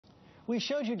We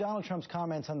showed you Donald Trump's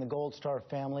comments on the Gold Star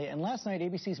family, and last night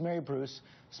ABC's Mary Bruce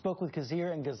spoke with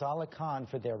Kazir and Ghazala Khan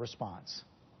for their response.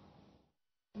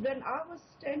 When I was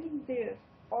standing there,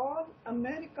 all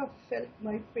America felt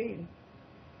my pain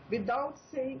without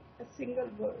saying a single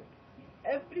word.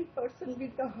 Every person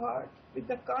with a heart, with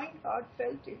a kind heart,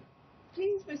 felt it.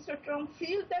 Please, Mr. Trump,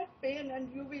 feel that pain and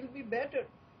you will be better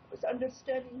with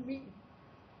understanding me.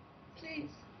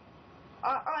 Please.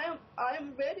 I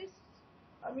am very,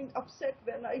 upset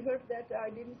when I heard that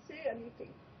I didn't say anything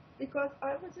because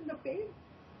I was in the pain.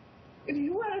 If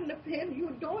you are in the pain,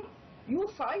 you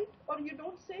fight or you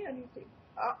don't say anything.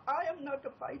 I am not a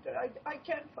fighter. I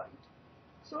can't fight.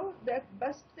 So that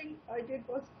best thing I did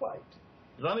was quiet.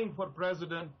 Running for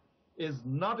president is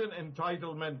not an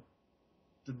entitlement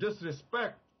to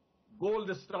disrespect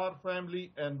Gold Star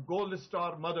family and Gold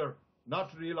Star mother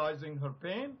not realizing her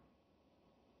pain.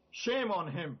 Shame on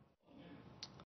him.